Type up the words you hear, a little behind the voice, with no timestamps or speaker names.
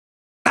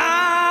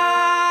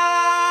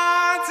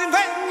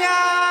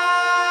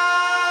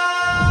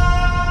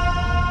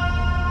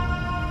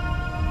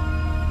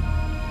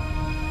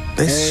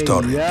This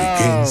story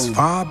begins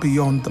far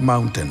beyond the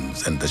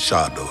mountains and the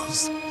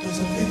shadows.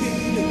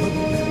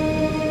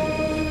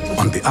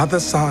 On the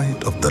other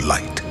side of the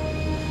light.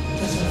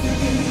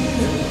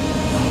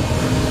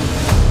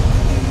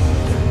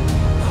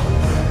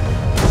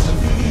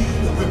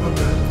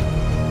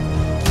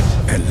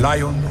 A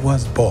lion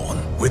was born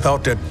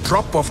without a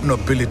drop of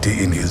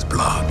nobility in his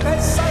blood.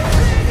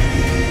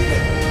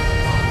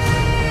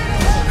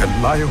 A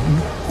lion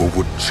who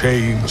would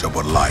change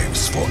our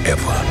lives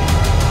forever.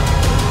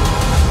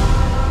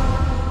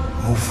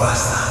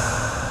 Mufasa.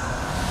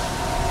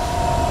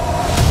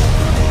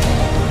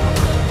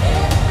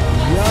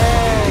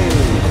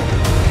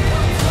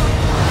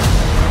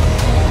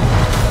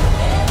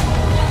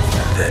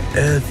 The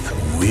earth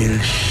will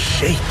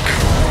shake.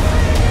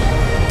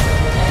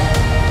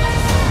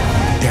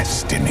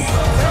 Destiny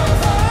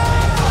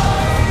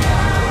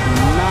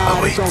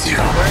awaits you.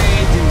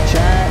 Crazy,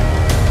 chat.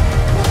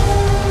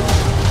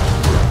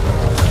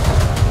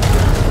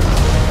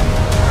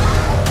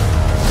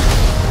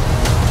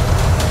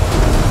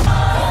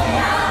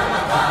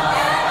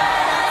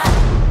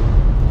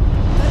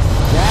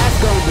 That's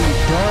gonna be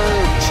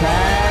dope,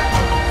 chat.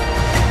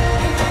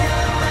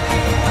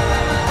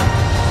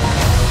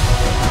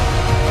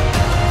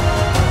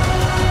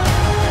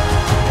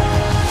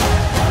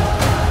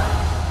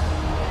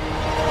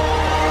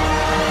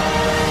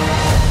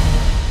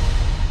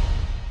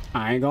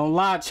 I ain't gonna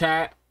lie,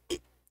 chat.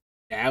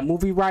 That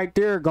movie right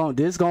there,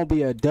 this gonna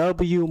be a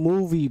W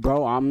movie,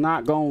 bro. I'm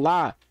not gonna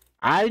lie.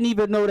 I didn't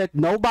even know that.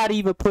 Nobody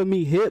even put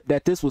me hip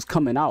that this was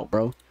coming out,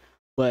 bro.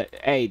 But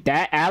hey,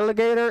 that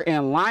alligator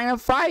and lion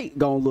fight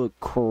gonna look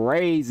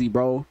crazy,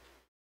 bro.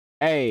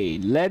 Hey,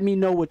 let me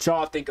know what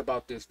y'all think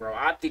about this, bro.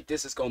 I think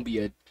this is gonna be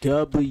a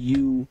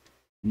W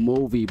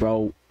movie,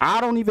 bro. I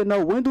don't even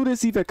know, when do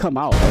this even come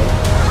out, bro?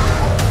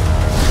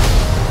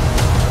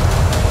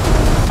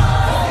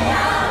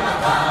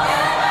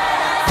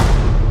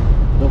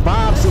 The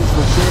vibes is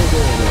for sure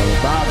there, though. The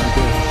vibes is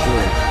there for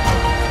sure.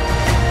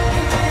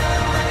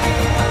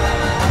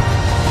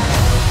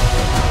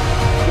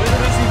 When did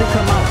this even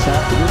come out,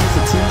 chat? Is this a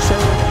TV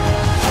show?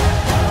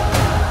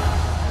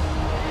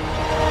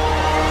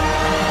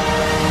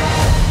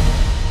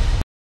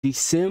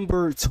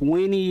 December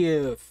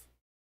 20th.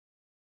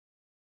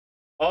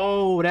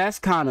 Oh, that's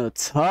kind of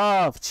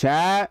tough,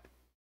 chat.